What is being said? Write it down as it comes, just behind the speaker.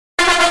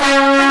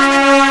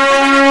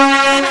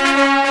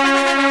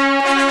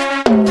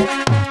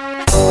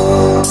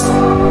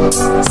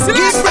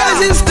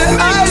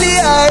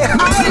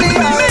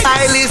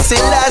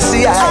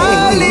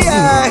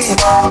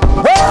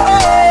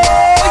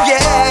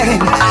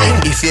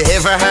If you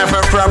ever have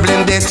a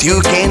problem that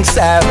you can't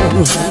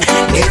solve,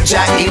 get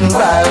ya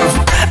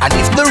involved. And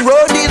if the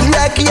road is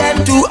rocky and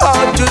too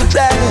hard to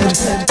tread,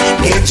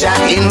 get ya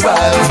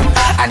involved.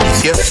 And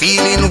if you're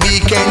feeling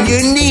weak and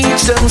you need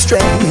some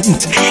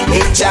strength,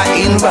 get ya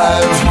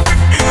involved.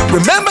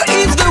 Remember,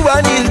 he's the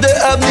one, he's the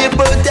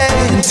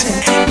omnipotent.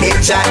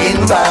 Get ya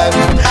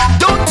involved.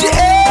 Don't you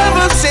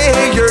ever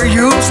say you're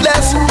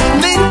useless.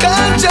 Think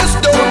on, just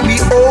don't be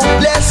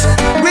hopeless.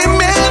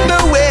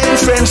 Remember when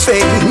friends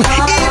fail,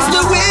 it's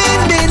the way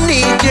they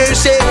need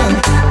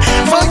yourself.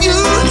 For you,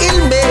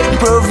 he'll make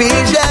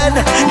provision,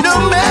 no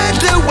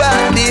matter what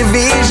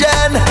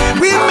division.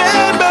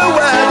 Remember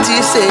what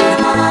he said,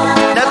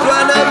 that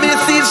one of his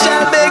seeds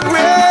shall make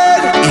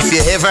bread. If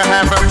you ever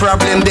have a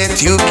problem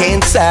that you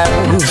can't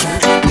solve,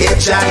 get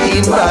ya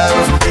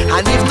involved.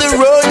 And if the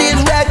road is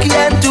rocky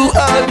and too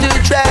hard to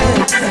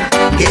travel,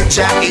 get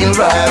ya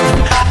involved.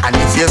 And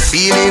if you're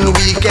feeling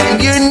weak and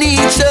you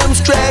need some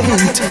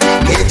strength,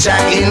 get ya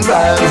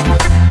involved.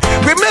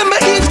 Remember,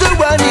 he's the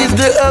one, he's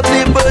the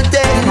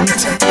omnipotent.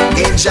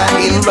 Get ya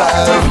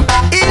involved.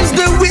 He's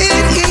the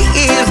wind, he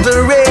is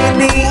the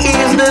rain, he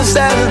is the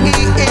sun,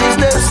 he is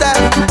the sun.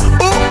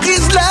 Who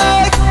is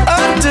like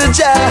unto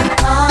Jah?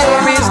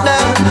 There is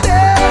none,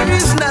 there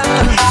is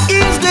none.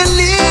 He's the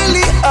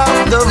lily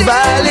of the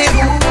valley,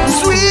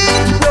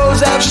 sweet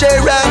rose of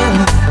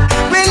Sharon.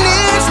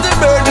 Release the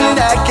burden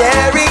I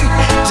carry.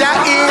 Jah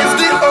is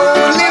the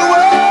only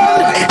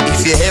one.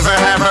 If you ever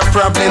have a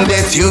problem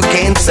that you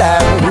can't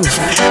solve,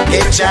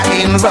 get ya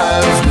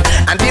involved.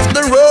 And if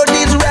the road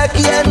is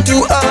rocky and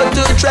too hard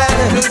to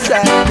travel,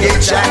 get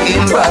ya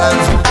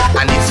involved.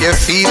 And if you're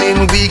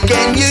feeling weak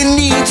and you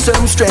need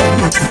some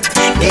strength,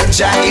 get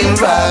ya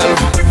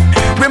involved.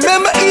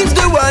 Remember, he's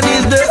the one,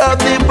 he's the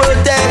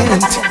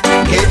omnipotent.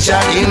 Get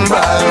ya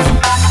involved.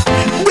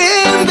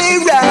 When they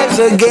rise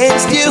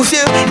against you,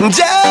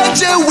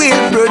 Jah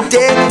will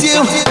protect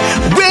you.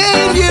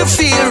 When you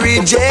feel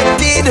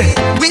rejected,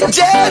 with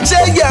Jah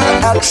you're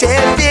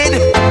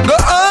accepted. Go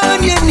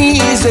on your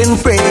knees and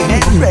pray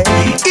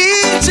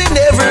each and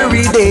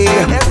every day.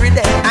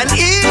 And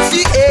if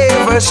you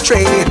ever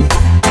stray,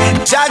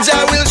 Jah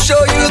will show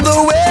you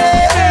the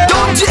way.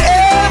 Don't you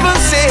ever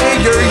say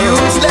you're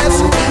useless.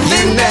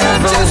 You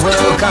never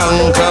will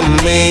conquer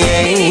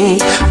me.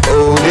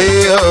 Oh,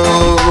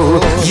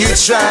 oh, you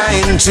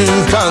trying to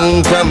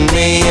conquer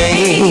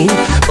me.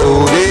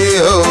 Oh,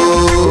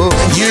 oh,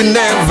 you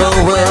never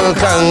will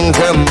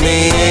conquer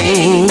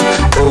me.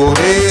 Oh,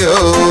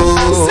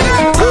 oh,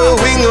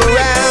 going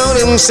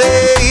around and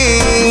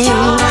saying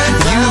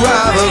you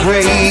are the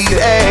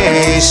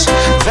greatest.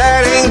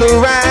 That ain't the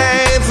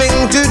right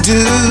thing to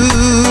do.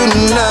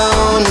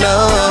 No,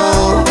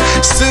 no.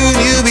 Soon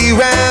you'll be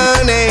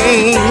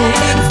rounding,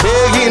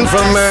 begging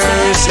for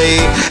mercy.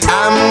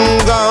 I'm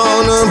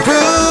gonna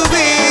prove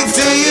it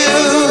to you.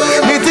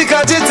 Me think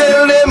I just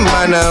tell them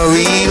I'm a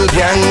real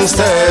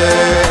gangster.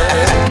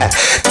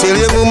 Tell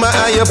your mama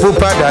and your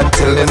papa that,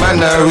 tell them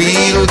I'm a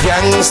real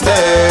gangster.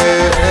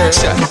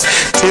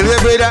 Tell your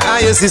brother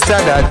and your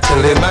sister that,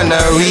 tell them I'm a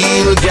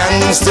real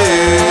gangster.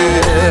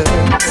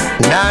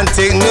 Now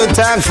take no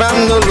time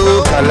from no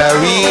local, a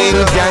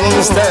real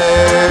gangster.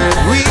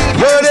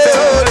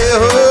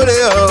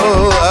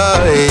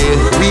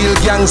 Real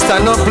gangster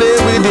no play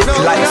with it.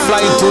 Like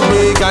fly to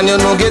big and you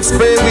no get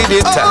spray with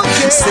it.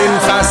 Send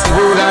fast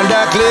road and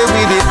dark play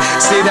with it.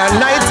 Say that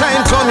night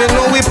time come you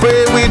know we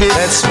pray with it.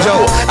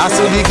 Yo, I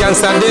saw the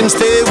gangster them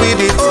stay with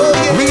it.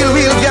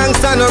 Real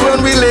gangster no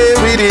run relay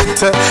with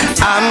it.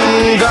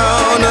 I'm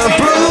gonna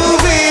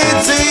prove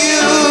it to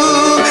you.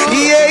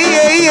 Yeah,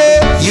 yeah,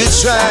 yeah. You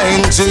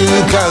trying to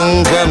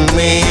conquer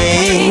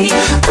me.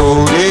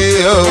 Oh,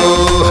 yeah,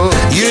 oh.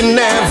 You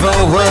never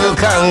will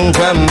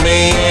conquer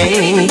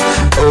me.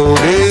 Oh,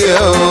 yeah,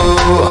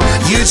 oh.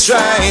 You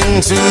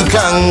trying to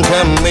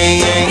conquer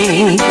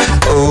me.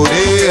 Oh,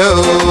 yeah,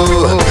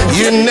 oh.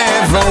 You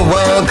never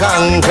will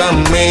conquer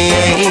me.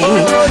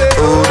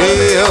 Oh,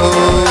 yeah,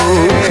 oh.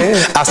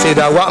 I said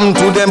I want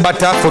to them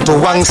but I put to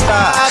one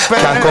star.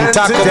 Can't come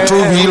talk up to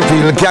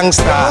real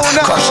gangster.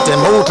 Crush them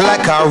out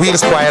like a real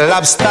spoiled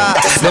lobster.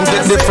 Them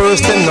get the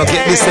first, them no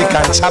get the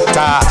second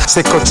chapter.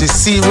 Say cut you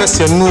serious,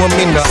 you know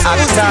me no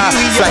actor.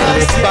 Fly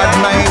left bad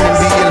mind in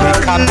the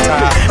helicopter.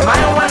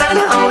 My one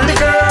and only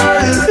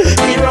girl,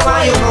 here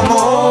are you, come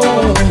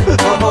home,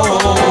 come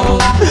home.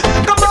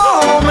 Come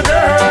home,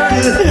 girl,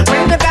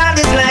 when the God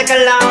is like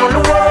around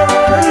the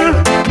world.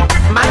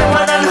 My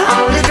one and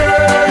only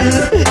girl,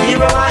 here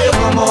are you,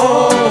 come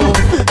home,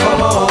 come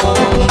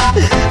home.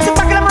 Sit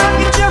back and I'm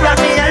picture of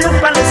me and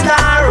look at the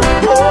star.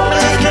 Oh, my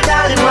little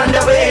darling,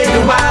 wonder where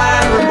you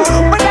are.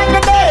 When I'm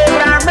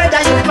there, I'm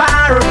better you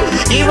far.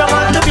 Here I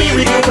want to be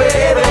with you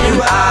wherever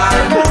you are.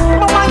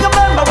 But I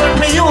remember when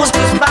we used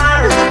to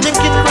spar,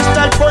 drinking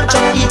crystal punch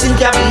and eating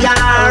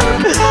caviar.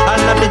 I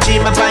love the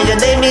dream of your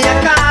name, me a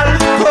call.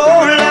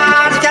 Oh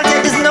Lord, can't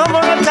take this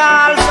number at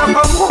all. So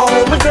come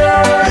home,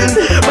 girl,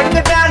 when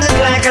the girl is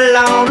like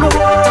around the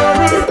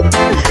world.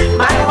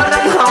 My one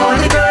and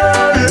only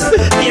girl,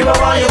 here I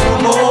want you,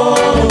 come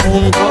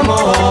home, come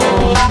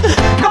home.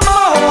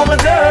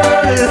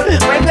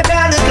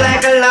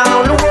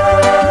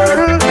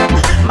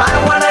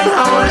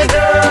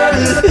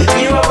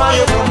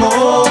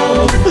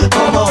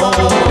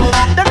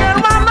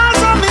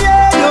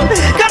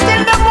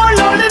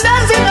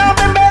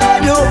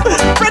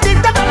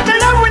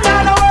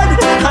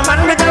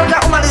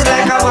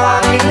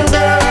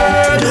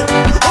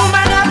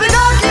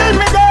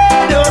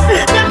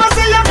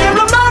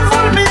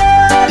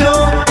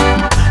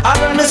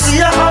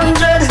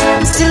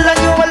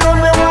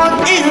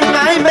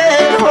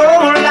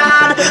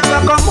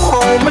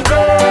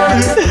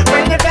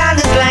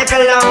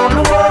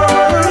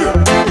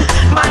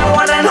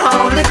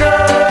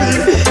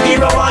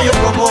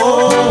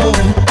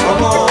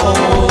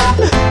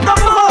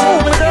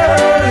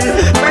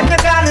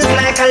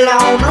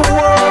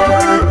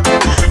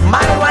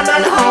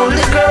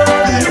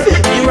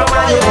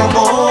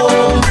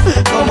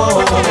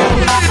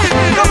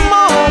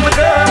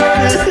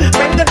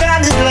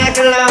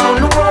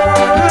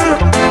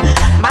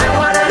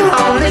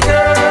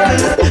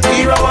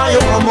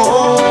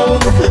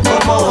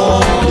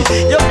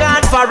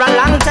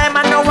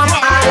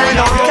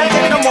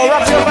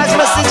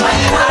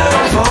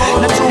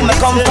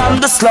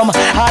 slum.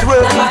 Hard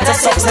work to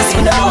success,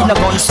 we don't need no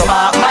gun. So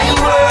mark my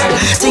word,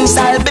 things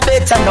will be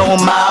better now.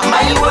 Mark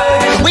my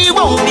word, we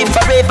won't be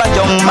forever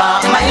young.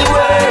 Mark my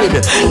word,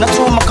 not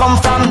true, I come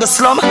from the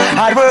slum.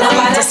 Hard work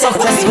to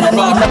success, we don't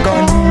need no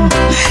gun.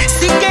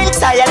 Sick and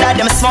tired of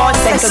them small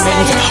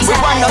settlements. We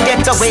wanna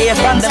get away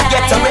from them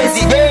ghetto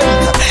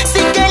residents.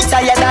 Sick and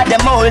tired of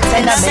them old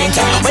tenements.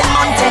 When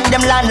mountain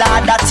them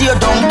landlord that tear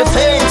down the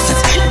fence.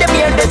 They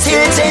hear the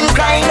children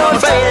crying out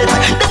for help.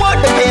 They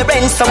want the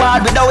parents so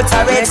hard without a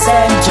red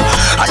cent.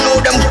 I know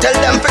them tell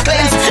them for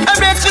cleanse. The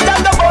rest will have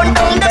to burn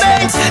down the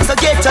bench. So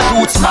get your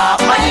roots, mark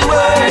my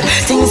word.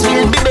 Things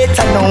will be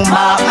better now,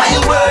 mark my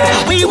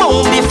word. We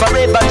won't be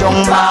forever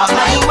young, mark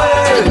my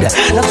word.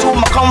 That's who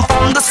I come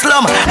from the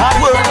slum.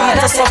 Hard work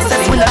to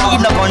success, we don't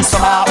need no gun. So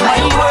mark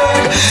my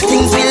word,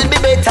 things will be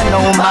better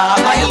now, mark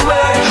my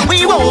word.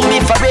 We won't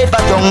be forever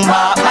young,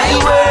 mark my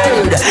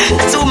word.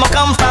 That's who I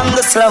come from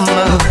the slum.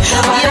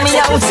 Hear me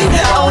out,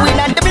 oh, we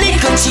not the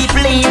little cheap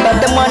labor.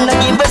 Them wanna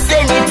give us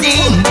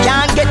anything.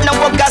 Can't get no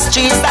worker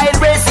street style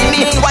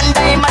resume. One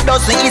dime a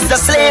dozen is the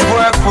slave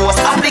workforce.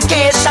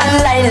 Application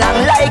line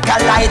long like a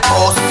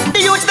lighthouse.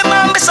 The youth them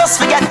ambitious,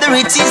 forget the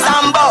riches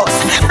and boss.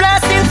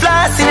 Blasting,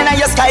 flossing in a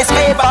your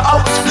skyscraper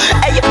house.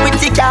 Hey,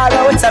 pretty car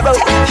out a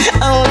road.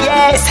 Oh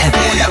yes,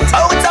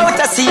 out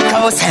a sea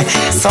coast.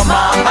 So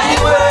mark my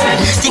word,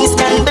 things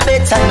can be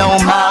better now.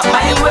 Mark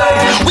my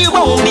word, we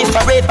won't be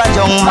forever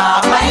young.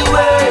 Mark my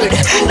word,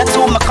 that's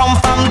who I come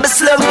from the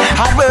slum.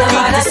 Hard work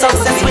lead to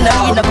success, we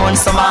don't need no gun.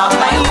 So mark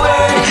my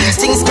word,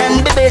 things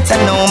can be better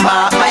now.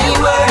 Mark my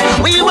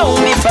word, we won't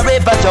be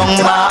forever young.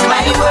 Mark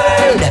my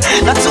word,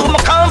 that's who I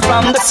come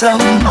from the slum.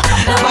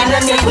 We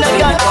don't need no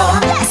gun.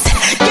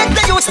 Get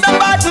the youth the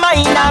bad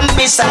mind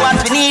ambition.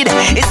 What we need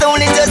is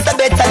only just a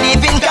better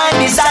living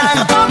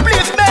condition.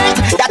 Upliftment,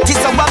 that is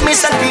our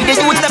mission. Free the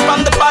youth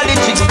from the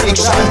politics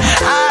fiction.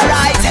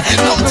 Alright,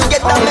 come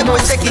together, make we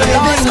take the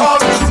noise.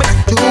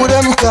 To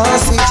them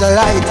can't see the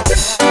light.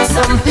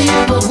 Some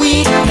people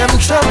weak, them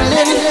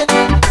troubling.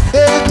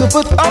 Fail to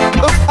put up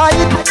a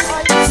fight.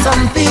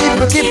 Some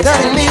people keep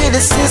telling me the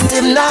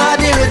system not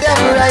deal with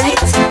them right.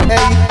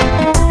 Hey,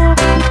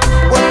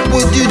 what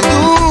would you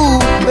do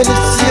when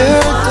it's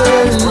your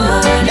turn?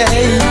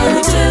 Hey,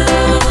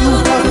 you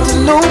have to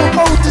know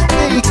how to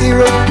take care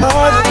of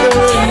hard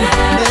turn.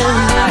 Hey,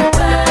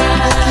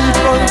 they keep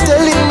on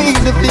telling me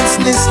the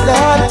business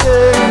not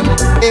turn.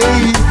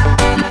 Hey,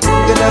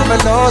 you never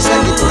know, so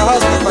it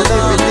costs me for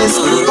living this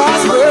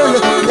fast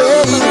world.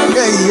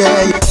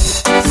 Hey.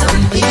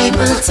 Some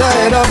people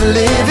tired of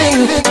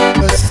living,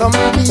 But some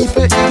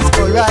people it's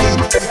alright.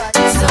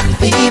 some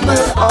people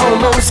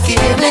almost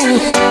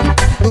giving.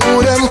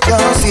 Who them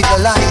can't see the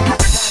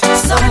light.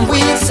 Some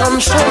weak, some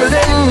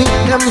struggling.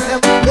 Them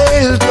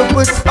fail to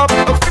put up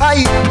a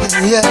fight.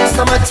 Yeah,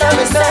 Some are tell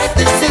me that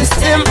the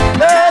system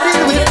ready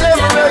with them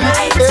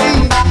right.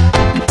 Hey,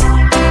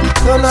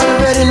 don't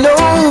already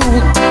know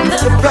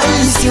the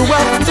price you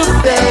have to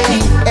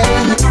pay.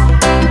 Hey,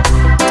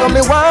 tell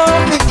me why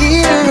we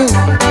here.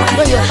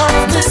 But you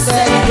have to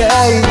say,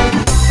 Hey,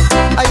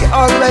 I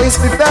always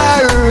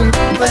prepare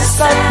for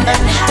sad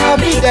and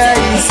happy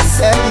days.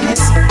 Hey,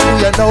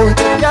 you know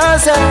the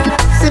cancer.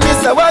 See me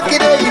so wacky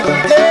day.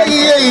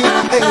 Hey.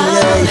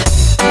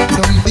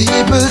 Some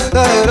people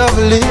tired of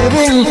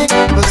living,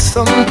 but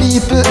some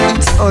people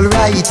it's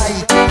alright.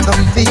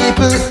 Some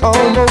people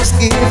almost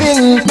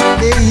giving.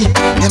 Hey,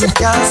 them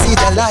can't see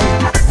the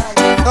light.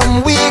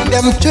 Some weak,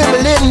 them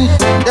trembling.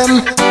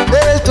 Them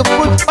fail to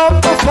put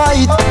up a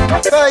fight.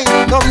 Right,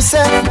 come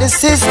set the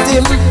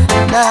system.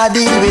 Nah,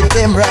 deal with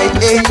them right.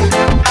 Hey,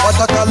 what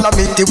a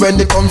calamity when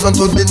it comes on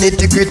to the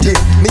nitty-gritty.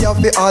 Me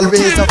have to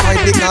always a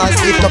fight because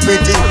it's not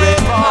pretty.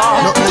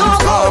 Nothing's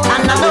wrong.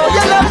 And I know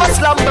you never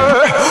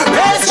slumber.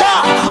 Praise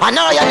Jah, I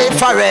know you live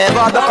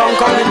forever. The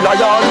conquering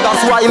lion,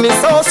 that's why me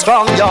so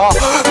strong, yo.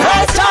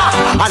 Praise Jah,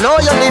 I know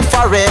you live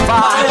forever.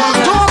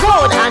 Do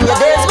good and your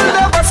days will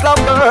never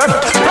slumber.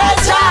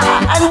 Praise Jah,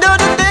 and do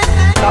the thing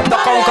that the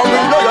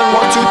conquering lion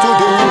wants you to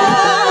do.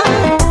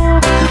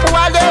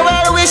 While they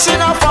were wishing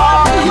a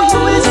fall,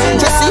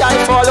 to see I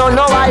follow,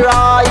 no I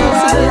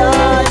rise.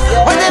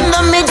 Within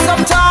the midst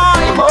of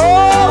time,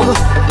 oh,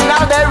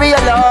 now they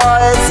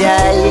realize,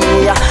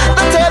 yeah,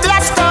 the table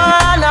has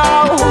turned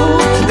now.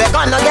 They're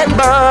gonna get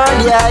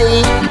burned, yeah.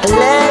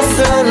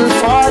 Lesson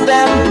for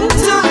them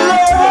to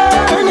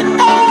learn.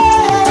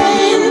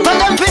 Hey. Tell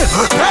them feel,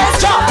 praise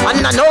Jah,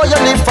 and I know you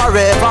live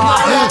forever.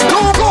 Do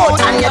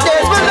good and your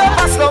days will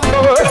never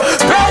slumber.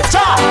 Praise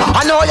Jah,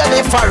 I know you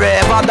live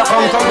forever. The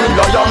conquering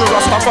lion,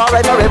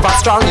 Rastafari forever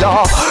strong,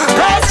 yeah.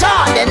 Praise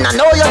Jah, then I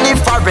know you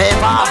live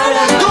forever.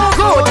 Do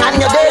good and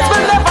your days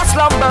will never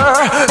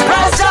slumber.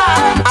 Praise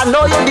Jah, I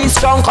know you be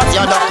strong 'cause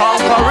you're the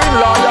conquering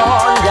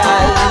lion,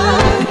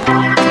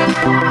 yeah.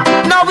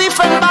 Now we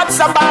find that's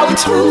about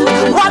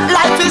what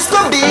life is to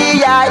be,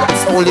 yeah.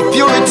 It's only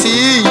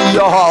purity,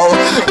 yo.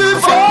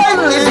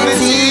 Divine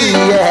liberty,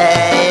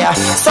 yeah.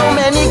 So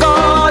many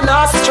gone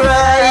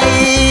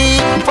astray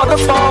for the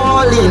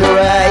falling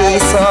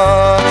race.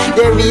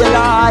 They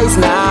realize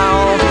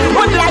now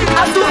what life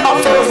has to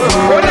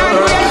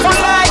offer.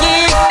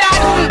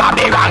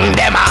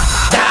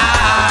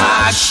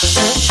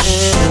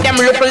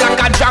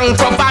 drunk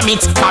from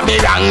vomit.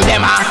 Babylon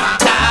them a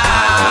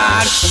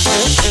dash.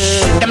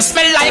 Them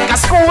smell like a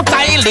screw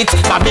toilet.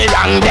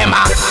 Babylon them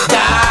a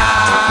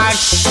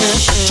dash.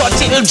 So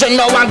children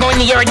no one go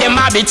near them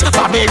a bit.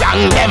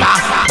 Babylon them a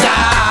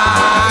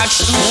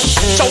dash.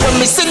 So when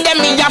me see them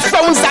me a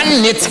frowns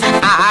on it.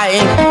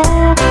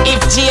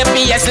 If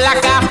GPS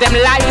lock off them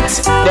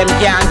lights, them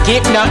can't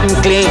keep nothing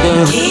clean.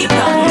 Keep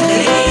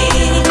nothing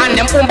clean. And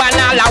them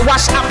umbanala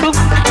wash apple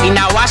in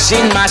a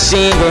washing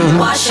machine.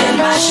 Washing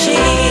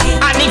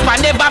machine. And if I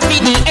never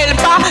feed the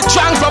helper,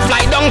 drunk for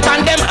fly down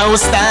on them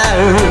house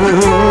down.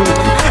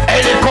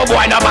 Hey, little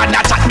boy, no bad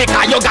that chat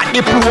because you got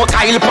the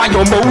profile for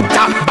your mouth.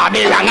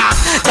 Babylon a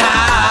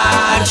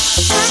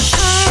dash.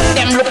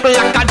 Them look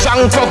like a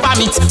drunk for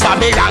vomit.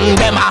 Babylon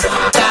them a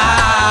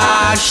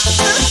dash.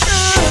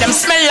 Them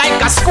smell like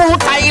a school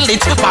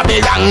toilet.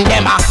 Babylon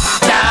them a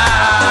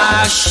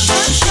dash.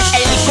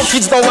 Hey, little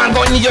kids go and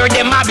go near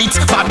them a bit.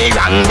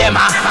 Babylon them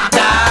a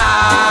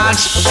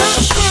dash.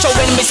 So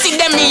when me see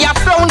them, me a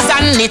frowns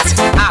on it.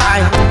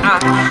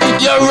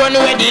 You run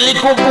with the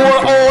little poor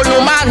old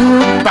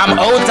woman from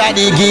out of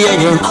the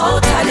gate.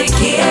 Out of the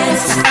gate.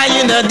 And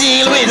you no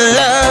deal with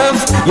love,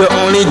 you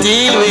only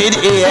deal with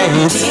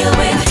hate. Deal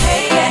with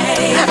hate.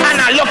 And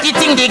a lucky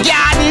thing the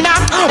gardener,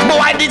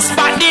 boy did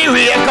spot the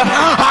rake.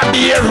 A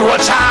beer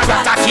roach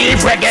got a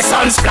keep reggae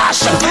sun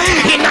splash.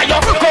 Inna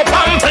your cup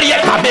and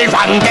plate,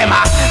 Babylon them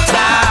a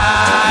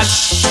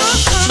dash.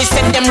 Me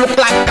said them look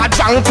like a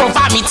drunk for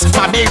vomit.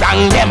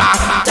 Babylon them a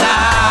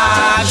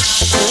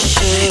dash.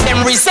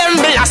 Them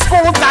resemble a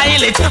school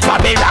toilet.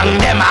 Babylon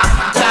them a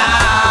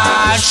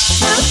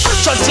dash.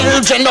 So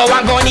children no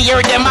one go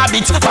near them a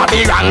bit.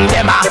 Babylon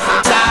them a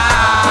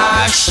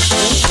dash.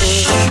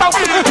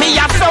 Me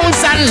a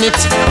frowns on it.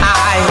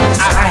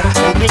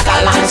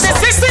 The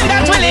system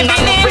that we live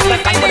in.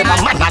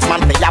 Manners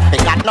man they have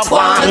got no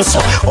guns.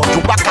 Or to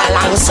back a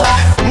lance.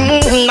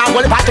 Now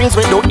all the things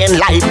we do in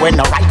life when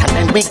no right and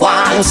then we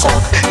guans.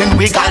 Then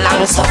we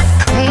galans.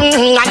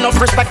 Enough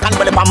respect and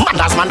whatever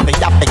manners man they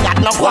have got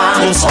no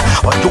guns.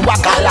 Or to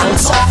back a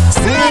lance.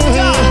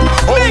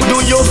 Oh, do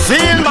you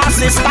feel my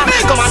sister?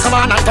 Come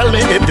on and tell me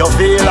if you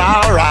feel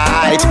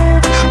alright.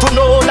 To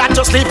know that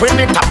you sleep with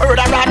me to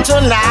murderer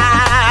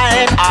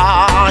tonight.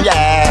 Oh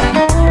yeah.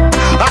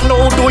 I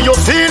know do you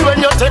feel when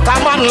you take a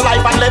man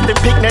life and let the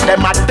picnic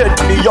them a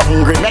deadly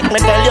hungry. Let me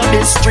tell you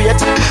this straight.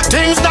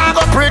 Things not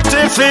go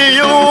pretty for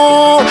you.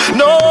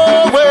 No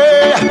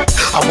way.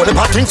 And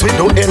whatever things we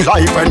do in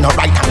life and not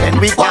right and then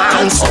we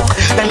guans.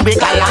 Then we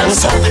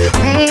galans.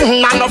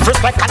 Enough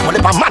respect and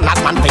whatever manners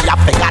man pay up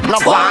they got no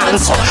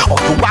guans. Or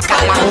to walk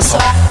alans.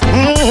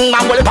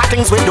 And whatever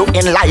things we do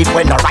in life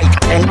when not right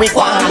and then we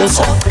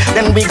guans.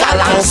 Then we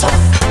galans.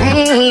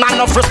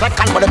 Enough respect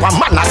and whatever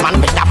manners man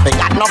pay up they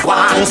got no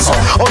guans.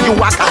 Or you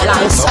walk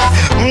alans.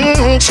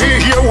 She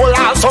here will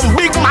have some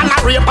big man a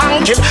rape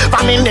and kill.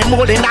 From in the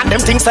morning and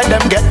them things that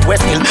them get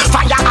wet still.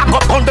 Fire a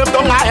up on them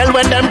down a hell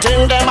when them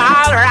think them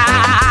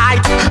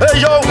alright.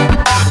 Hey yo,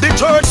 the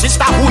church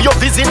sister who you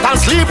visit and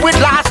sleep with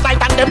last night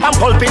and them on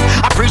pulpit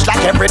I preach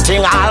like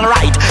everything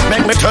alright.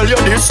 Make me tell you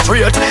this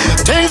straight.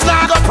 Things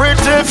not go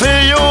pretty for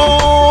you.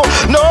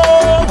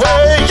 No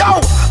way, yo.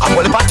 And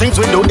all the things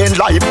we do in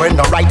life when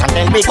no right and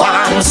then we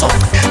guans.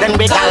 Then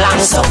we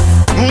galans.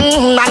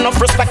 Enough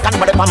respect and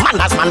whatever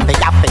manners man they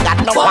have they got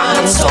no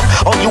guans.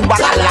 Oh you a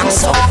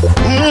galans.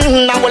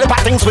 And all the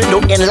things we do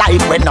in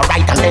life when no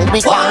right and then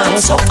we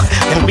guans.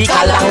 Then we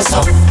galans.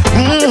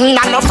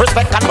 Enough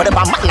respect and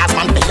whatever manners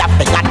man they have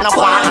they got no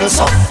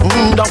guans.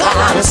 No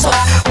guans.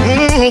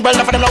 Well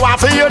enough of them no want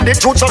to hear the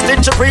truth just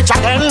did you preach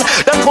again.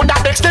 Them could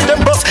have extend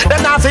them bus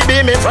then have to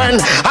be me friend.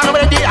 And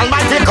when the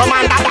Almighty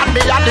commander that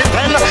be a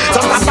defend.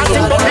 Sometimes I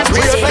think about this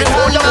weird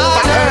before you move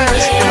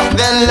ahead.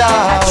 Then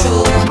love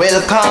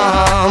will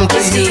come to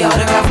you.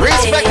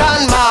 Respect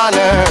and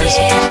manners,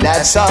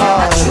 that's all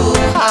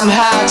I'm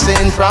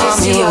asking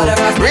from you.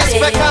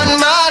 Respect and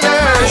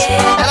manners,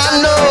 and I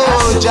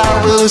know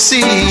Jah will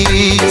see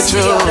you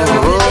through.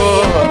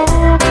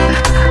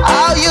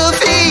 How you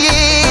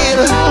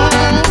feel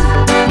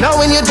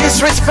knowing you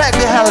disrespect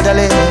the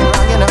elderly?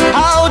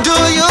 How do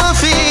you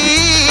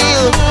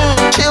feel?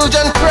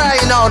 Children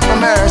crying out for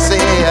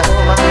mercy.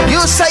 You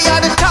say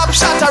you're the top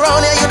shot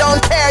around here, you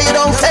don't care, you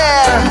don't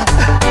care.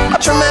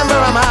 But remember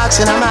I'm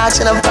asking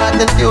a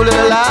fucking few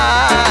little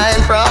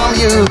line from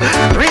you.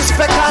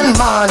 Respect and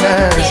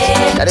manners,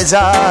 that is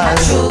all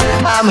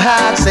I'm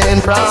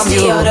asking from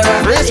you.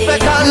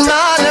 Respect and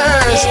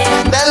manners,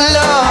 then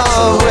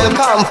love will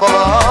come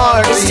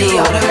forward to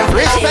you.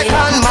 Respect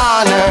and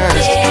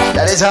manners,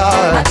 that is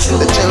all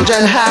the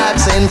children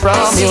asking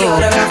from you.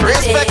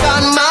 Respect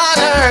and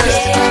manners,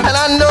 and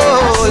I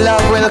know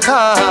love will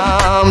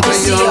come to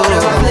you.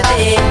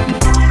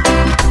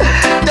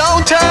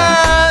 Don't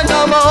turn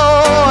no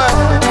more,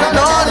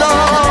 no.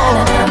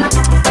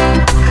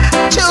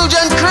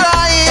 Children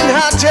crying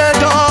at your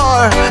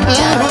door.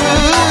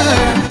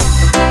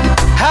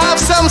 Have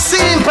some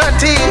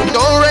sympathy,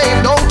 don't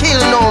rape, don't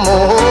kill no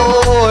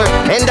more.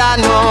 And I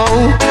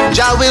know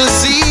Jah will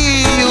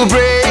see you to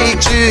break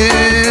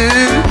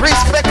through.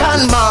 Respect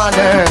and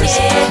manners,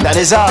 that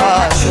is all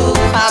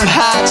I'm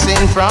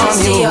asking from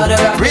you.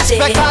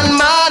 Respect and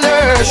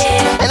manners,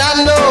 and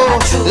I know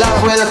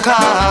love will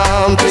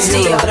come to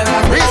you.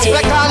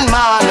 Respect and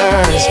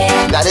manners,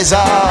 that is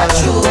all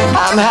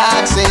I'm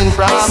asking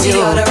from you.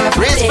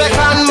 Respect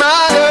and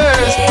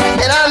manners,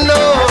 and I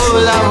know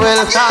love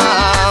will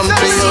come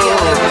to you.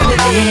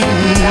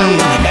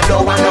 Them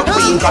don't want no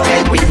queen, come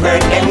and we burn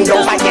them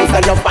down. Against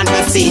the love and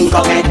the scene,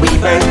 come and we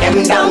burn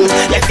them down.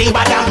 Let's see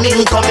what I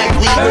mean, come and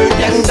we burn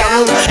them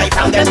down. I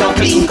found them no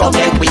clean, come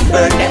and we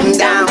burn them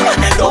down.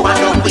 Them don't want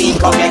no queen,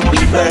 come and we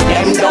burn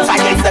them down.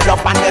 Against the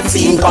love and the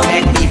scene, come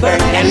and we burn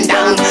them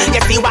down.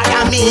 Let's see what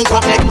I mean,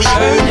 come and we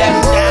burn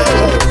them down.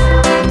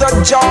 The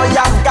joy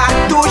I've got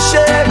to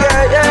share,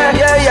 yeah, yeah,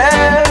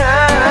 yeah,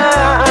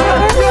 yeah.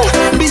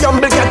 Be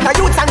humble, get a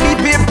youth and be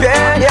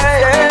prepared, yeah,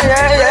 yeah,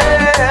 yeah, yeah.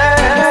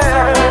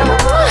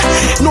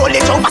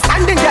 Knowledge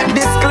overstanding, get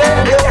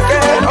disclaimed, yeah.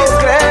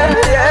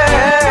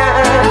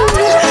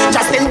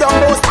 Just in the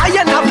most high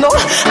and have no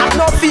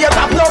fear,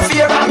 have no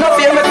fear,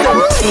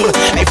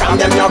 I found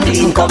them no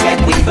clean, come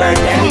and we burn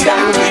them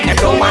down. They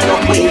don't want no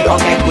queen,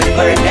 come and we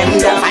burn them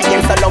down.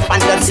 Against the love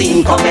and the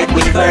scene, come and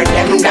we burn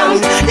them down.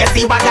 You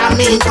see what I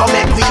mean, come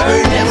and we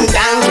burn them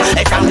down.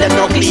 I found them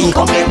no clean,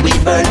 come and we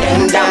burn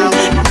them down.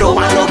 They don't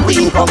want no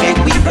queen, come and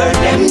we burn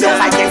them down.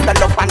 Against the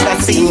love and the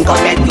scene,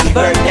 come and we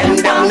burn them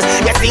down.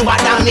 You see what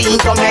I mean,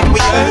 come and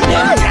we burn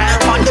them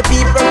down. On the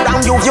people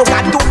around you, you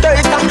got to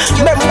take them.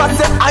 Remember,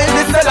 say I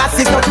the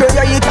Selassie, no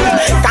creator.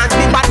 Can't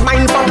be bad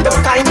mind from the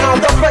kind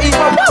of the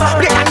favor.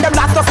 They and them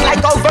lost us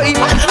like a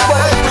vapor.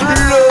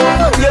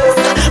 Love,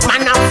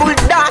 man, I'm full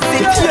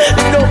dancing.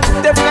 Love,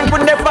 the friend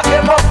would never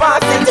ever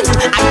pass it.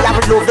 I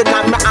have love in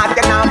my heart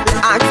and I'm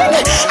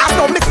asking. I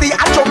saw me see,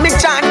 I show me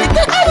chant it.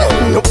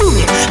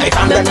 I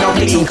found them no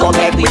clean, come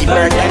and we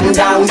burn them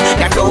down.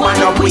 They don't want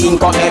no queen,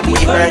 come and we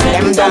burn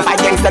them down.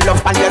 Against the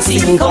love and the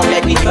scene, come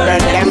and we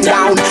burn them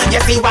down.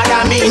 You see what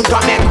I mean,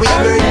 come and we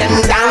burn them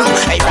down.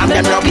 I found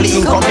them no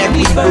clean, come and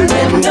we burn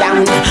them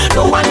down.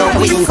 Don't want no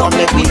queen, come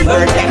and we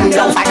burn them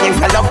down. Against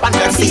the love and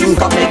the scene,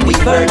 come and we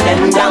burn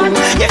them down.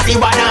 You see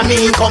what I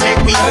mean, come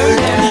and we burn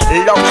them.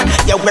 Love,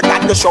 yeah, we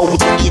got to show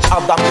to each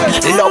other.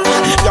 Love,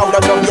 you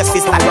love your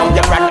sister, love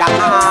your brother.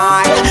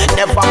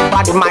 Never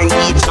bad mind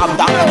each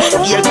other.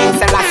 Heal things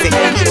and I say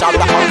each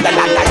other on the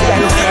land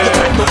again.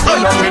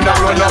 Run up in a,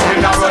 run up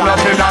in a, run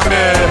up in a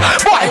me.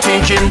 Boy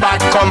thinking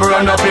bad, come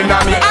run up in a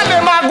me. And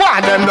them a go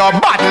and them no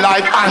bad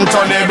like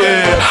Anthony B.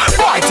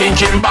 Boy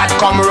thinking bad,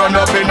 come run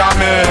up in a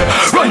me.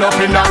 Run up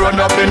in a, run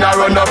up in a,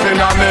 run up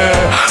in a me.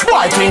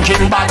 Boy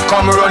thinking bad,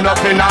 come run up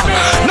in a.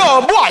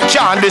 No boy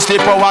can't this the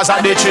powers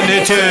of the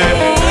Trinity.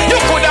 You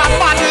could have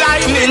bad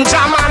like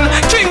Ninja Man,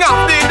 king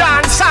of the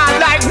dancer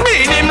like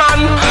Beanie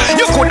Man.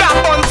 You could have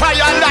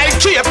bonfire like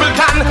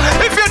Capleton.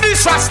 If you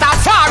this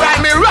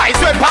Rastafari, me rise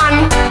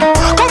weapon.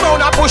 Come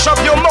on and push up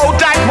your mouth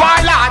like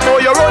wild lad. Oh,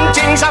 you run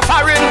things are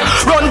foreign,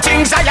 run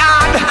things are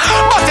yard.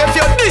 But if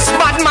you this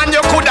bad man,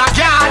 you could have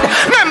yard.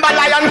 Remember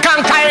lion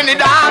conquer any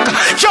dog.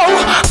 Yo,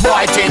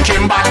 boy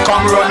thinking bad,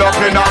 come run up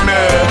in a me.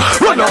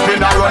 Run up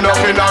in a, run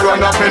up in a,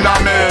 run up in a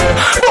me.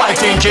 Boy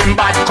thinking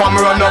bad, come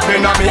run up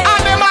in a me.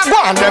 And them a go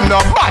and them no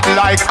bad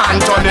like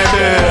Anthony B.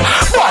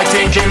 Boy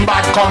thinking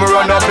bad, come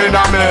run up in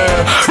a me.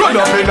 Run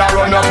up in a,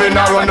 run up in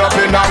a, run up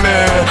in a me.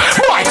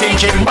 Boy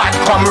thinking bad,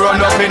 come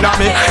run up in a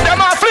me.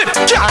 Them a flip,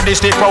 can't this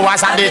the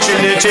powers of the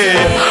Trinity.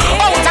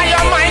 Out of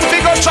your mind, we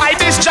go try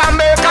this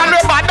Jamaican.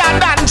 We better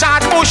than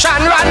George Bush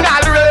and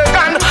Ronald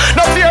Reagan.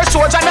 No fear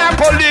soldier and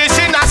police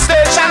in a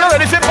station.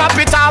 Ready for pop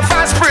it off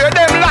and spray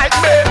them like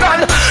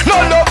bacon. No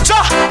love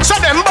Jah, so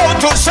them bout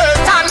to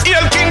Satan.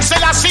 Hail King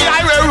Selassie,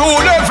 I will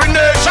rule every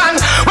nation.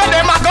 Where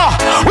them a go,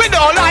 we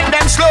don't like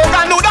them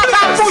slogan. Do that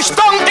and push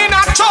tongue in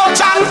a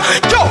church and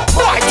yo,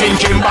 boy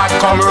thinking bad,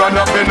 come run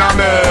up in a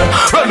me.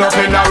 Run up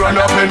in a,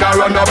 run up in a,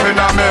 run up in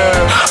a me.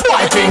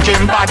 Boy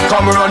thinking bad,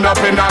 come run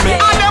up in a me.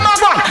 And them a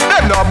gone,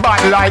 them no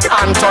bad like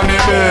Anthony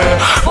B.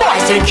 Boy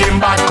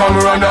thinking bad, come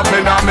run up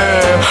in a me.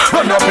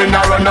 Run up in a,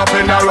 run up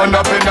in a, run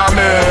up in a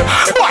me.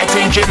 Boy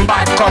thinking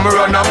bad, come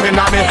run up in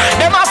a me.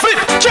 Them a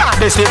flip, can't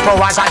this the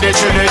powers of the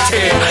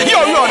Trinity.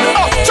 You run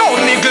uptown,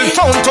 niggle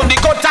town to the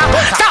gutter.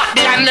 Start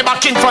the hand never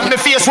king from the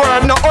face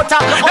word no utter.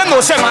 Them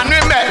no say man we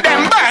make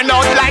them burn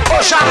out like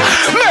Usher.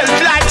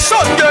 Melt like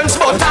Sundance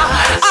butter.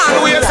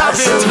 Always have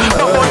it,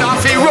 no one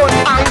have to run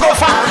and go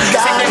far.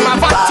 Say them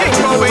have a thing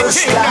but we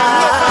think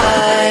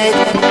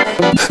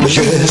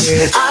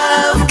yes,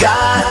 I've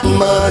got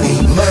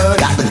money,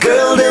 got the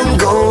girl them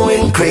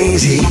going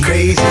crazy.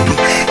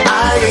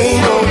 I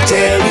ain't gonna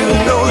tell you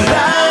no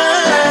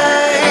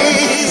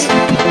lies.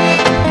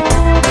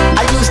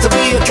 I used to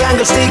be a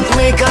candlestick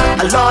maker,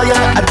 a lawyer,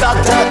 a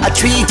doctor, a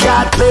tree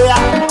cat player.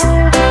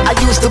 I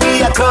used to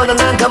be a crown and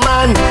anchor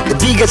man, the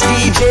biggest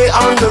DJ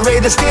on the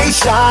radio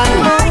station.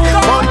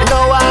 But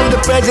now I'm the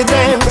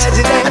president,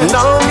 and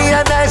now me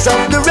a nice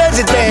of the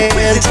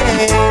residents.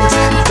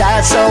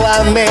 That's how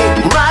I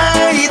make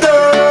my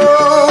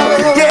dough.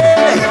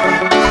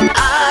 Yeah,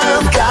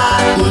 I've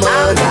got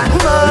money,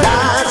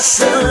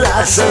 lots and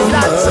lots of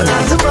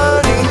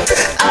money.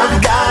 I've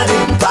got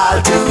it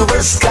all to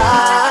the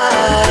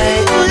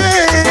sky.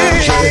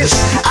 Yes,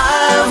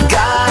 I've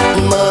got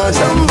money.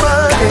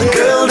 Got a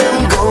girl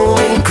them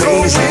going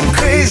crazy.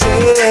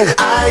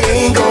 I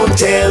ain't gonna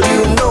tell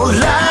you no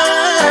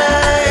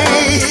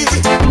lies.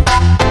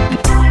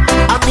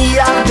 Me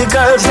and the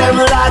girls them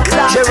like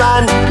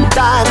Sharon,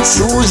 Dan,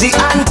 Susie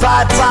and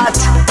Pat.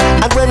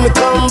 And when we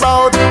come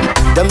out,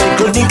 the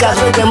mickle niggas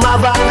with them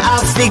have an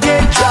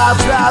African drop.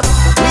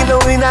 We know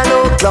we not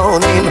no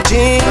clowning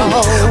thing.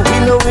 We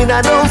know we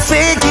not no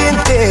faking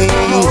thing.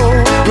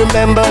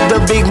 Remember the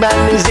big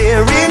man is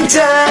here in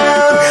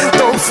town.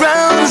 Don't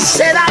frown,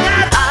 said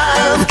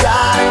I've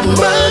got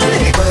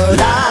money.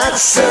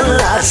 Lots and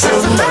lots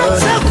of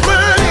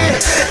money.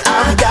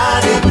 I've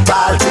got it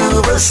all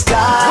to the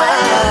sky.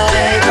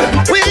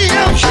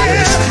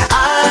 Yes,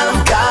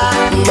 I've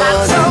got money.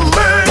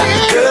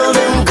 Got girl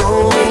them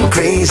going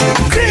crazy.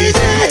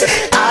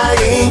 I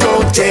ain't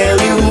gonna tell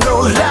you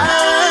no lies.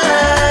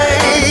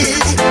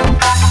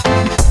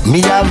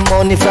 Me have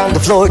money from the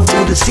floor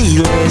to the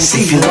ceiling.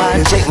 If you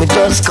want check me,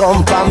 just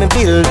come from me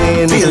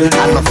building.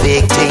 I'm no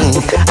fake thing,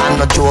 I'm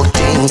no joke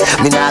thing.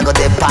 Me nah go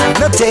depend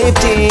no tape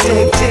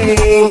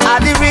thing.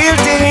 I'm the real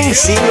thing,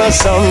 serious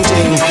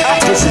something.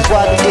 This is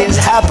what is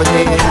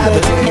happening.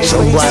 So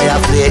why I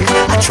flick,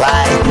 I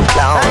try to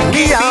clown.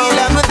 I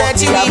love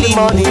that you really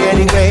money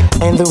anyway.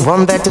 And the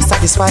one that to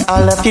satisfy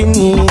all of your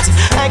needs.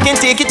 I can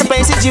take you to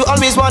places you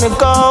always wanna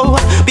go.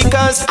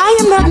 Because I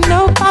am not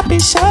no poppy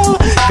show.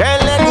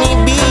 Girl, let me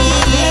be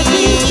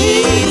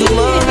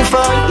more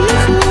for you.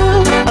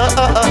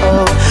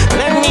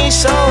 Let me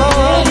show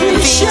you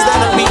things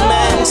that a big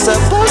man's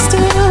supposed to.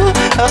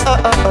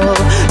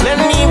 Let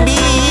me be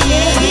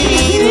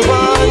the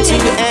one to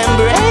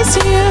embrace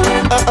you.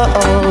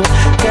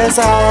 Cause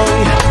I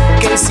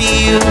can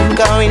see you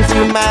going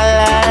through my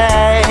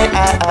life.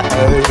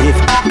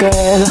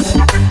 Girl,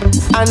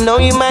 I know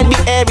you might be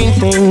hearing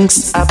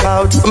things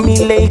about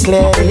me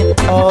lately.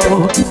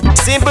 Oh,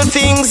 simple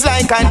things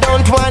like I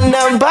don't want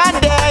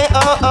nobody.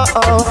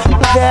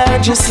 They're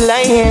just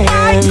lying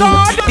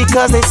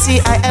because they see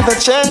I have a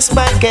chance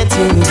by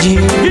getting with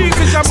you.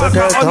 So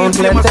girl, don't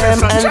let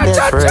them and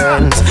their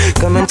friends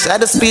come and try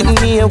to split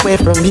me away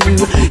from you.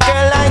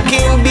 Girl, I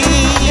can be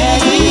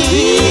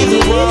the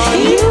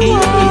one you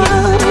want.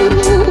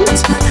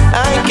 I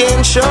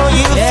can show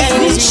you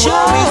things you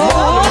always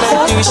want.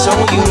 Let me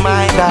show you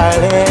my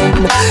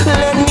darling.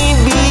 Let me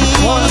be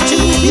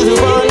the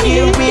one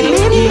you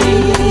really need.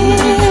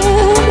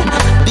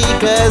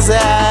 Because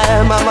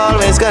I'm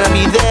always gonna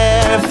be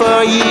there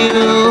for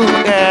you,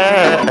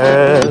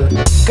 girl.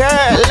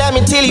 Girl, let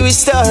me tell you a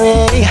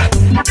story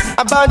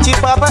about you,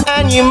 Papa,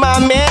 and you,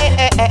 Mommy.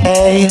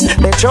 They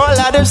throw a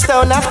lot of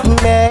stone after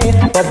me,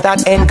 but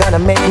that ain't gonna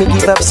make me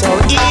give up so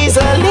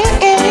easily.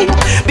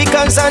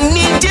 Because I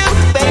need you,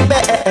 baby.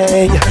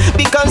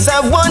 Because I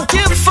want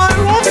you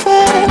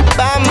forever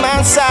by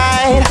my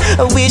side.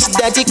 I wish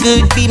that you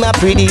could be my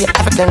pretty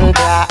African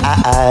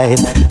bride.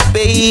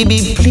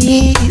 Baby,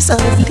 please, oh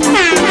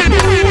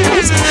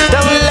please,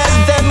 don't let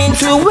them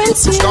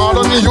influence you. It's not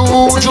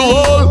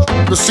unusual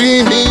to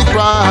see me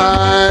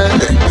cry,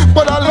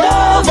 but I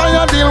love how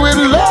you deal with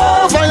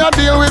love, how you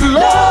deal with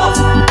love,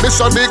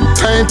 Mr.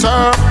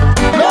 Dictator.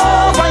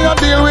 Love how you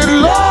deal with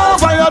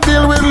love, how you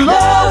deal with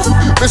love,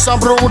 Mr.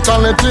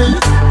 Brutality.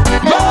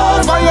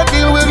 Love how you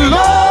deal with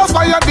love,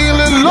 how you deal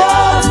with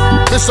love,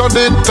 Mr.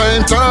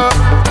 Dictator.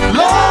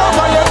 Love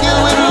how you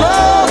deal with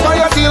love, how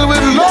you deal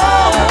with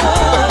love.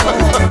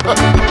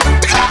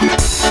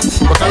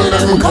 But tell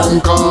them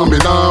come me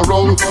now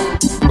wrong.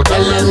 But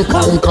tell them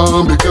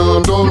come me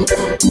can't done.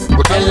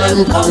 But tell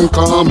them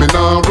come me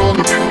now run.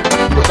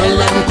 But tell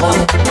them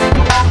come.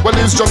 Well,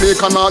 it's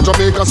Jamaica, not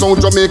Jamaica, South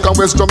Jamaica,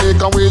 West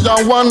Jamaica. We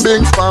are one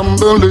big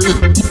family.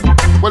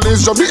 Well,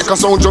 it's Jamaica,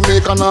 South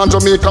Jamaica, not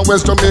Jamaica,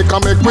 West Jamaica.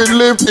 Make we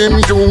live in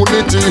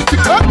unity.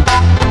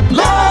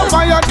 Love,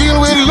 how you deal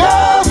with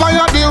love, how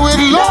you deal with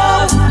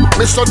love,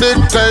 Mr.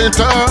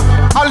 Dictator.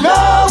 I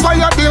love how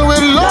you deal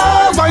with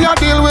love, how you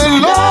deal with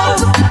love,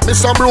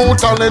 Mr.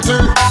 Brutality.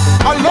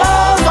 I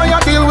love how you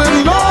deal with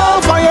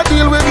love, how you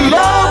deal with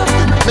love,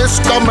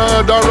 Mr.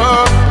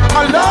 Murderer.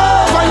 I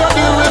love how you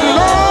deal with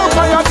love,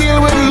 how you deal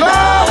with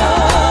love.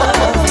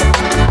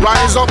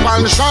 Rise up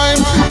and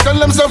shine. Tell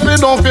them say we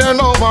don't fear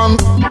no one.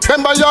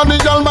 Remember you're the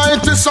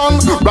Almighty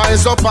Son.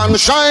 Rise up and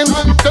shine.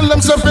 Tell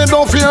them say we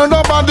don't fear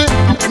nobody.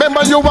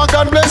 Remember you are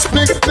God bless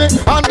picnic.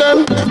 And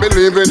then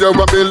believe in your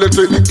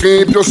ability.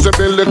 Keep your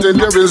stability.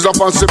 There is a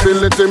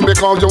possibility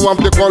because you have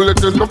the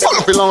quality to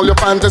fulfill all your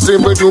fantasy.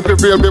 But you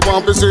prevail, we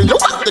want to see you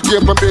have the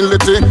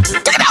capability.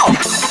 Get out.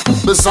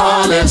 Be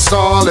solid,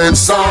 solid,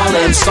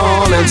 solid,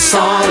 solid,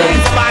 solid.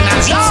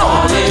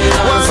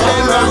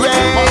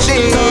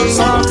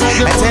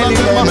 I tell you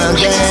them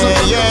again,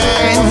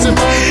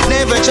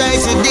 never try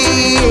to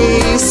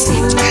diss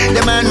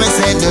the man who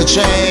set the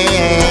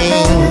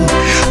train.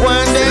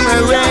 When them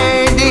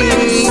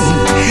already,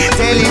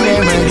 telling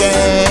them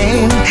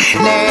again,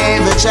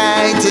 never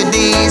try to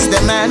diss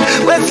the man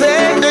who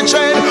set the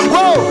train.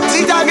 Whoa,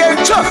 see that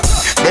again, chuck.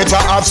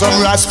 have some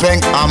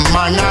respect and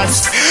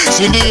manners.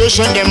 See the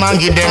Asian them and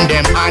give them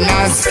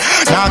honors.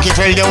 Now I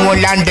tell them all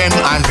and them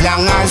as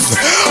long as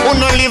who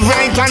no live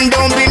right and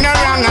don't be no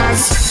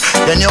wrongers.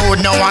 Then you would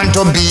not want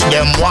to be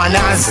them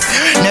oneers.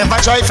 Never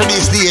try for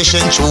this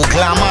station true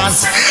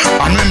clamors.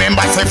 And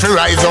remember say if you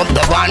rise up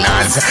the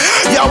banners,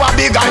 you a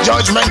bigger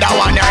judgment that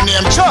one your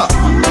name Chuck.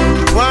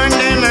 One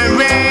them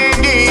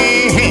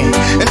already,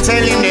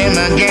 telling them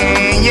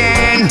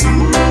again.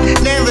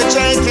 Never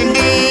try to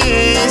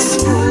this.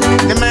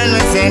 The man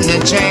was in the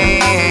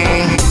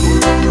chain.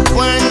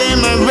 One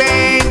them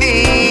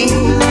already,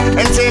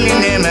 telling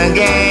them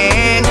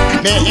again.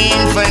 The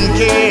infant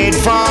kid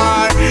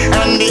far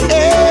and the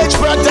age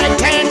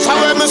protected. So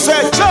let me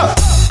say, Chuck.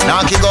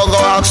 Now go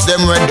ask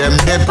them when them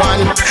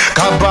depend.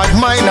 Cause bad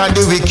mind and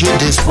the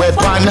wickedest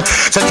weapon.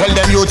 So tell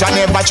them you to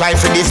never try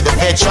for this the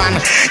veteran.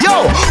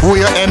 Yo,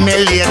 we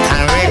emulate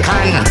and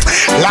reckon.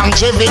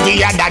 Longevity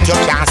that you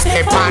can't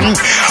step on.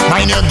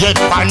 Mind you get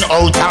pan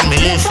out and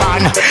me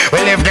fan.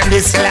 We leave them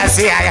this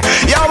last year.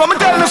 Yo, I'm gonna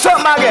tell you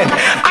something again.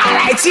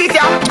 Alright, see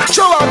ya.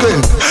 Show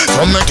again.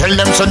 So me tell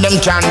them so them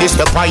can this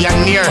the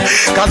pioneer.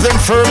 Cause them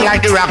firm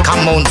like the rock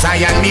and Mount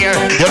Zion near.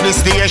 Yo, the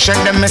station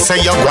them me say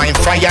you're going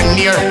fire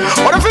near.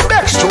 What if it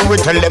next to we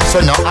tell them so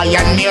no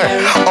iron near.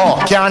 Oh,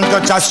 can't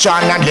touch a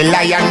strong and the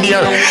lion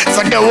near.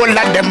 So the whole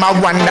of them I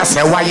wonder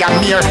say why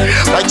I'm here.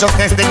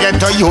 Righteousness they get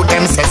to you,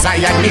 them says I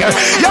am near.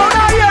 Yo,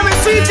 now hear me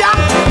see ya.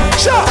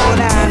 Sure.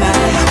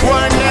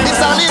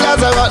 It's only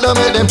that I want to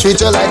make them treat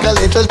you like a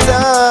little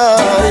toy.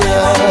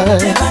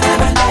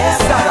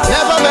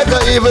 Never make a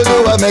evil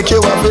do I make you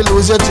want to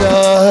lose your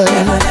joy.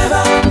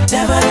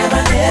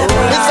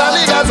 It's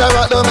only that I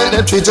want to make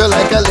them treat you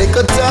like a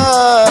little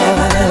toy.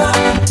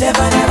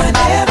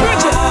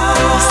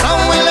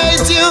 Some will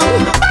hate you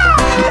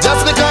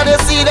just because they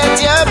see that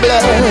you're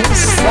blessed.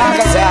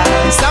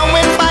 Some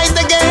will fight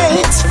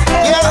against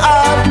your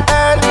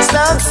hard-earned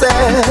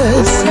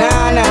success.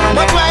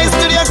 But rise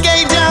to the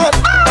occasion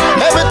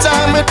every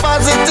time with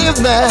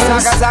positiveness.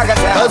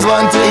 Cause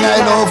one thing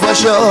I know for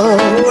sure,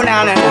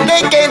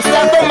 they can't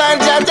stop the man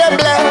just to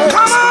bless.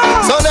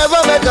 So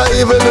never make a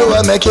evil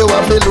doer make you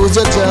want to lose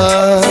your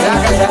joy.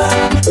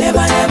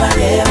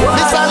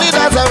 This only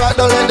does a rock,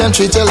 don't let them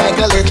treat you like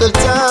a little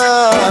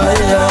toy.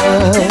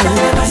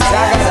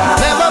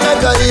 Never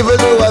make a evil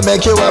doer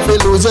make you want to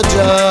lose your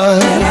joy.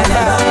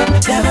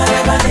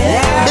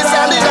 This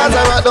only does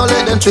a rock, don't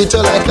let them treat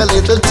you like a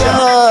little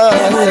toy.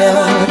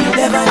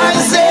 I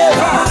say,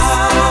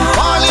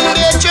 all in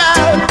their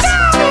traps,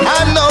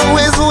 I know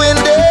is when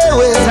they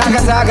win.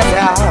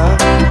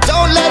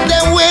 Don't let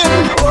them win,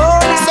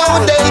 so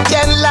they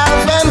can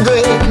laugh and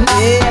grin.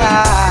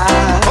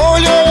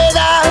 Hold your head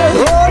high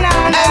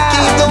and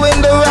keep doing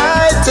the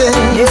right thing.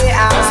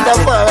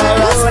 Rastafari,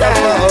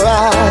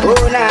 Rastafari.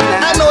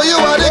 I know you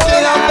are the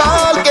king of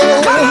all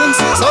kings,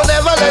 so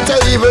never let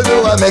your evil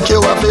doer make you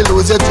want to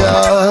lose your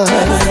joy.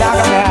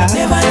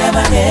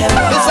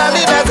 It's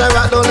only that I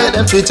rock, don't let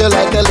them treat you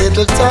like a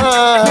little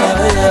toy.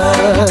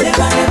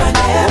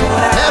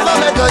 Never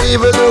make a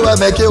evil doer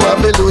make you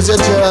want to lose your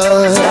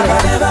joy.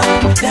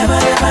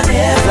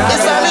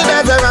 It's only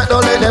that I rock,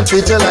 don't let them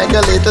treat you like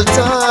a little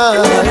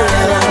toy.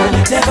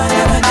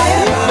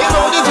 The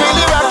road is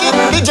really rocky,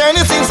 the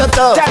journey seems so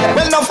tough.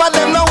 Well, enough of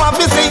them no want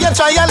to see you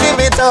try and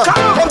live it up.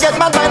 Them get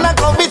mad by like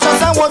how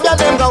bitches and won't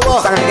them go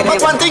up.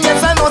 But one thing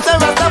yes I know, say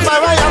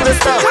Rastafari am the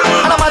stuff.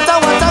 And no matter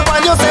what I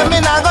want, you say me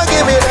not go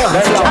give it up.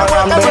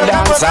 They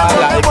dance all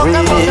like we.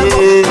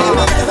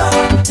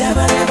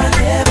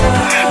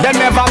 They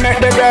never make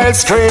the girls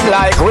scream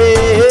like we.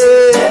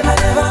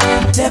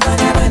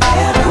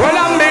 Well,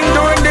 I've been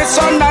doing this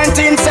from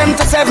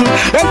 1977.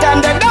 Then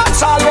time the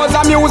dancehall was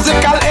a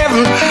musical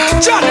heaven.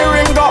 Johnny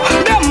Ringo,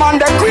 them man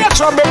they create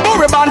trouble.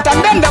 Burry Bant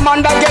and them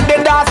man that get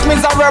the dance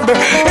miserable.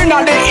 In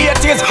the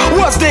 80s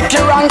was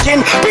Dickie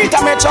Rankin, Peter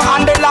Metro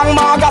and the Long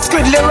Marga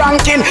Squidly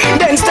Rankin.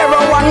 Then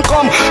Stereo One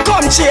come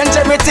change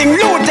everything.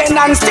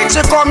 Lieutenant Stitch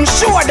come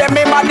show them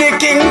him a the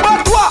king.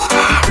 But what?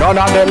 None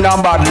of them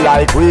not bad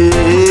like we.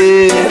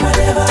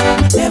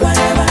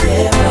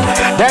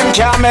 Them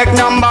can't make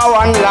number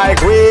one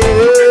like we.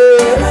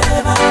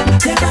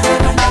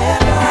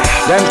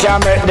 Them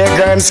can't make the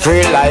girls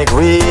scream like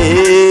we.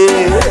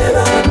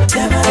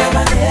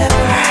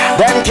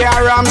 Them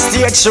can't ram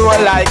stage show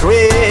like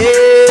we.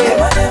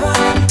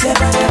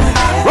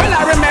 Well,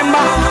 I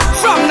remember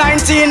from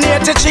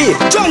 1983,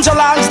 Jungle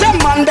Lands, them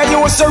man that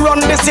used to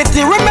run the city.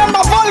 Remember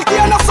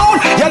Volcano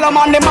Sound, Yellow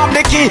Man, them have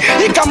the key.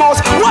 Ika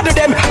Mouse, what of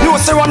them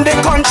used to run the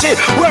country.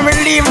 When we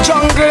leave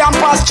jungle and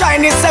pass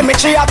Chinese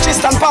cemetery, at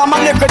Tristan Palmer,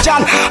 Little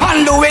John,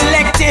 and Louis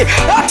Lecty,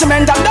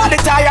 Ottoman and Daddy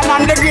Tyan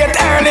and the great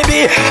Early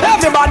B.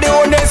 Everybody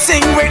who they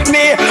sing with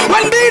me.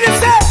 When Beanie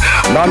say,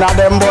 none of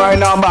them boy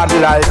no bad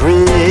like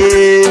we.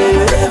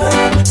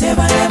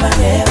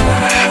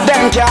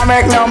 Them can't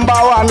make number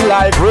one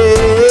like we.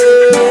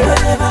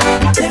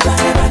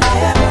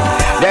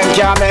 Them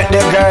can't make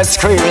the girls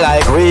scream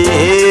like we.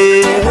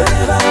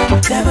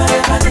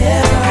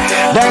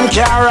 Them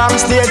can't ram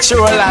stage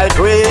show like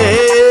we.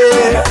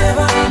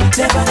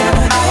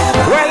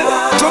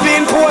 Well, to be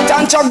in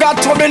want you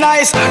got to be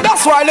nice.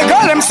 That's why the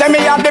girl them say me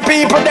and the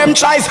people them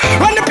choice.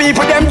 When the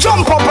people them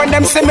jump up when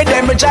them see me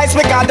them rejoice.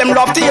 Because them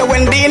love to hear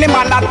when Beanie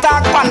Man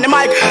attack on the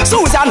mic.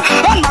 Susan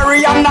and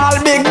Marie and all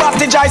big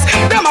body joys.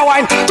 Them a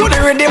wine to the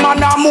rhythm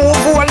and a move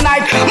all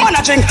night. Man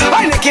a drink,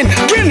 Heineken,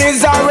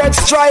 Guinness and Red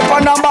Stripe.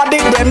 And nobody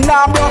them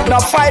nah broke no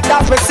fight.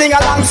 That's we sing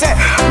along say.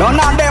 None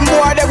of them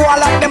boy they go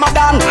like them a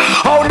done.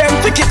 How them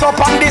pick it up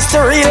on this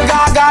the real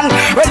gargan.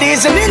 Ready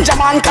is a ninja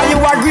man, cause you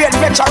a great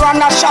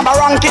veteran. A shabba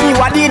ranking, you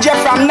a DJ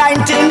from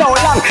 19 no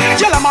long.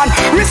 Yellow man,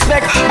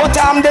 respect, but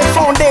I'm the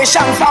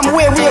foundation. From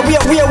way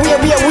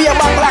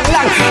back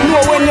long.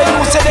 Know when you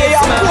lose today,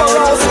 I'm poor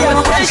house.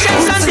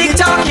 Patience and big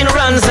talking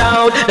runs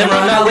out. Them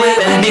run away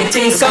when big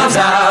things comes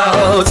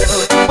out.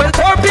 When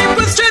poor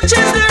people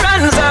stretches their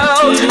hands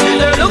out,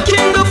 they're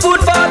looking the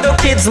food for the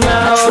kids'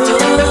 mouth.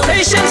 The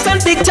patience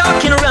and big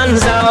talking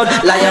runs out.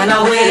 Lion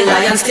away,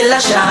 lion still a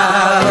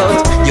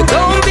shout. You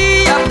gon'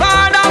 be a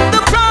part of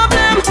the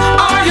problem,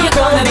 or you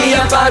gon' be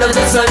a part of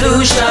the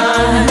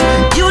solution.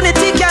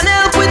 Unity can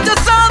help with the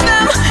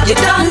problem. You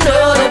don't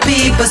know the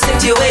people's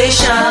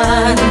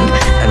situation,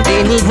 and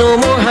they need no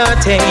more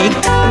heartache,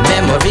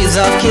 memories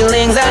of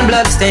killings and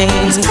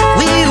bloodstains.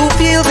 We who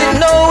feel it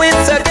know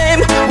it's a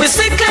game. We're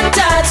sick and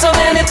tired, so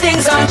many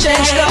things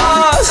unchanged.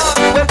 Cause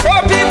when poor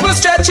people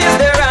stretches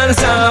their hands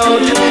out,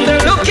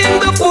 they're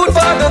looking the food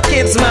for the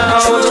kids'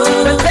 mouth.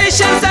 When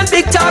patience and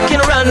big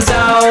talking runs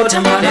out, they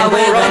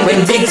will run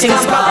when big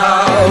things come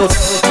out.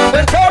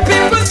 When poor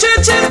people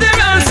stretches their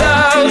hands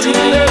out,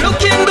 they're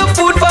looking the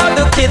food for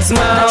the kids'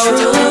 mouth.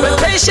 When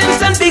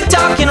patience and big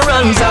talking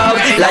runs out,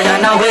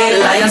 lion away,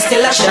 lion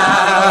still a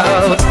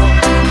shout.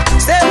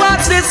 Say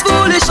what's this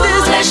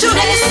foolishness? You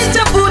need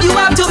to food, you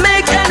have to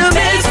make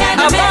enemies.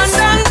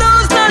 Abandon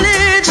those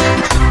knowledge.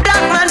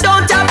 Black man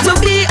don't have to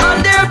be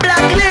on their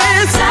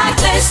blacklist.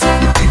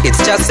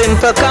 It's just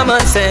simple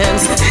common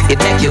sense. It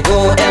make you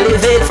go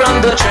elevate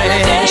from the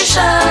trench.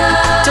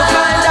 To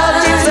find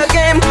out it's a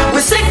game.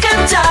 We're sick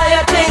and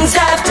tired, things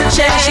have to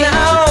change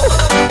now.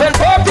 When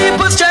poor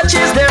people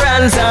stretches their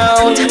hands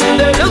out,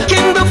 they're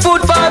looking the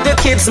food for the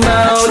kids'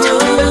 mouth.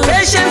 When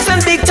patience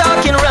and big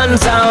talking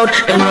runs out,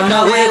 them run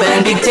away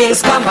when big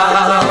things come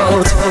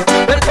out.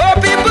 When poor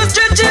people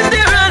stretches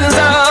their hands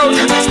out,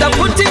 stop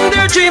putting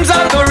their dreams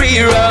on the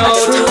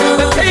reroute.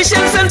 When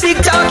patience and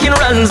big talking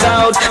runs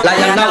out,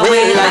 lion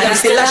away, lion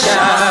still a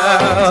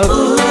shout.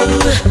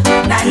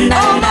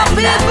 All my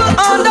people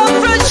under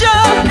pressure.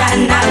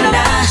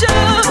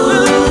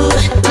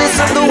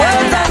 Listen to the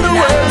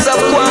words of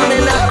Kwame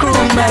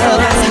Nkrumah.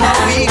 That's how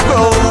we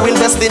grow,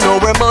 investing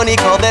our money,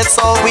 cause that's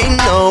all we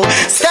know.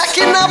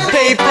 Stacking up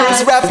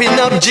papers, wrapping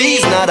up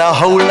G's, not a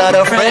whole lot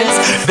of friends,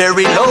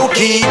 very low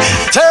key.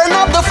 Turn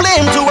up the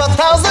flame to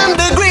 1,000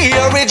 degrees,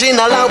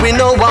 original and we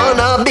no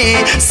wanna be.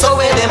 So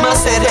where them a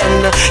say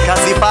then,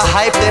 cause if I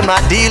hype them I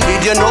deal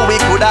with, you know we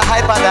coulda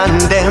hyper than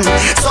them.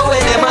 So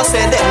where them a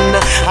say then,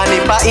 and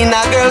if I in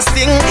a girl's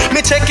thing,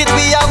 me check it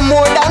we have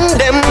more than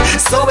them.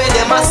 So where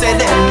them a say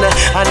then,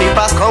 and if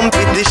I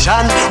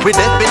competition, we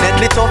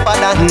definitely tougher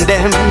than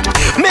them.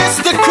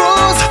 Mr.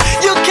 Cruz,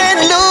 you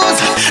can't lose.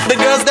 The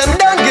girls them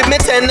don't give me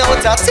 10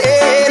 out of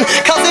 10.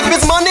 Cause if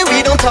it's money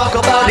we don't talk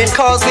about it,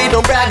 cause we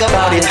don't brag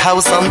about it.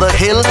 House on the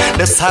hill,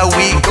 that's how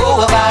we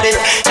go about it.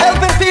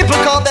 Helping people,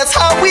 cause that's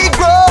how we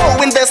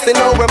grow. Investing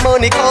our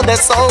money, cause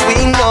that's all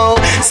we know.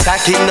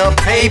 Stacking up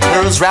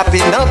papers,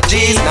 wrapping up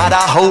G's, not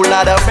a whole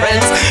lot of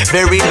friends,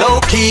 very low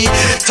key.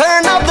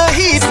 Turn up the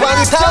heat,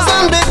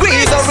 1,000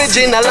 degrees,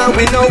 original and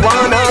we no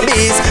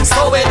wannabes.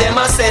 So where them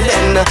a say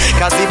then,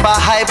 cause if I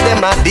hype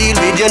them I deal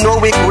with, you know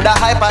we coulda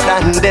hyper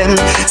than them.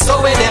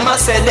 So where them a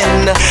say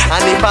then,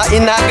 and if I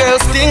in a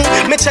girl's thing,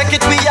 me check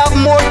it we have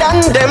more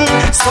than them.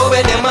 So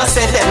where them a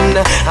say then,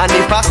 and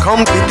if a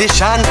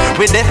competition,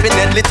 we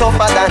definitely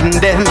tougher than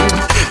them.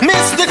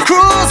 Mr.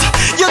 Cruz,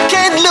 you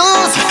can't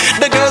lose.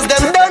 The girls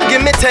them don't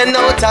give me 10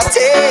 out of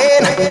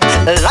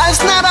 10.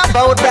 Life's not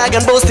about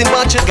bragging, boasting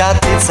what you got.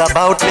 It's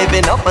about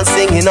living up and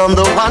singing on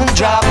the one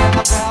drop.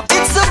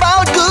 It's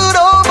about good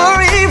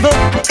over evil.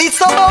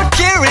 It's about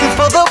caring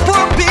for the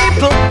poor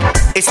people.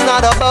 It's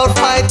not about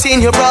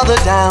fighting your brother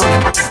down.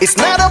 It's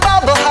not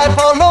about the hype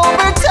all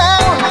over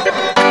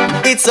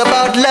town. It's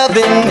about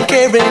loving,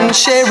 caring,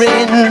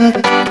 sharing.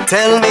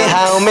 Tell me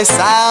how me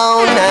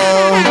sound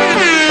now.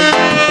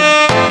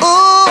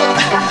 Ooh,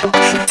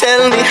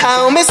 tell me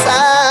how me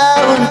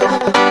sound.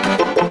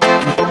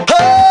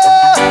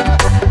 Oh,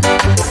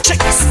 check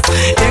this.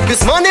 If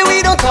it's money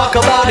we don't talk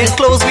about it,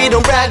 clothes we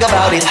don't brag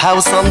about it.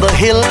 House on the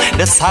hill,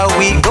 that's how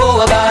we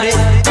go about it.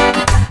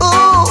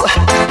 Ooh,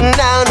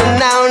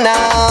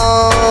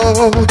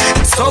 now.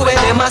 So when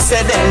them a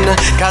say then,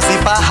 cause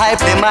if I hype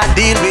them I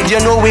deal with, you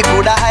know we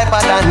coulda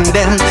hyper than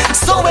them.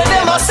 So when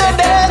them a say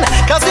then,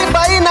 cause if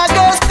I in a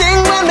girl's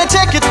thing, when they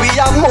check it we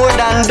have more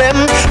than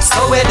them.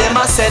 So when them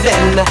a say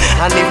then,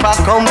 and if a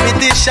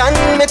competition,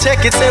 me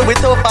check it say we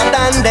tougher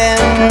than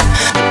them.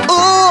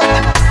 Ooh,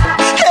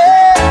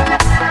 hey,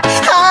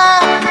 ah,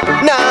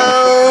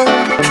 now.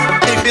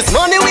 If This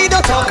money we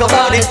don't talk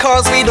about it,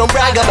 cars we don't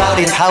brag about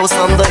it. House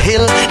on the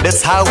hill,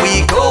 that's how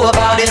we go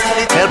about it.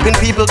 Helping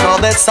people,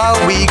 cause that's how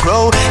we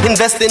grow.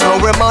 Investing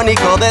our money,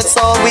 cause that's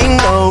all we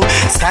know.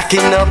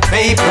 Stacking up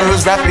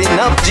papers, wrapping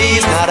up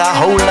G's. Not a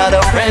whole lot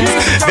of friends,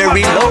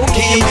 very low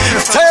key.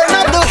 Turn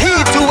up the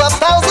heat to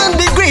 1,000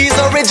 degrees.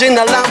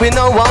 Original and we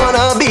no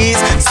wannabes.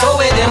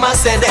 So with them I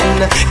said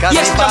then,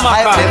 yes,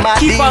 Jahmakah,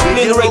 keep on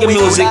playing reggae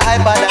music.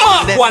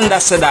 Mark Wonder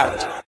said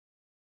that.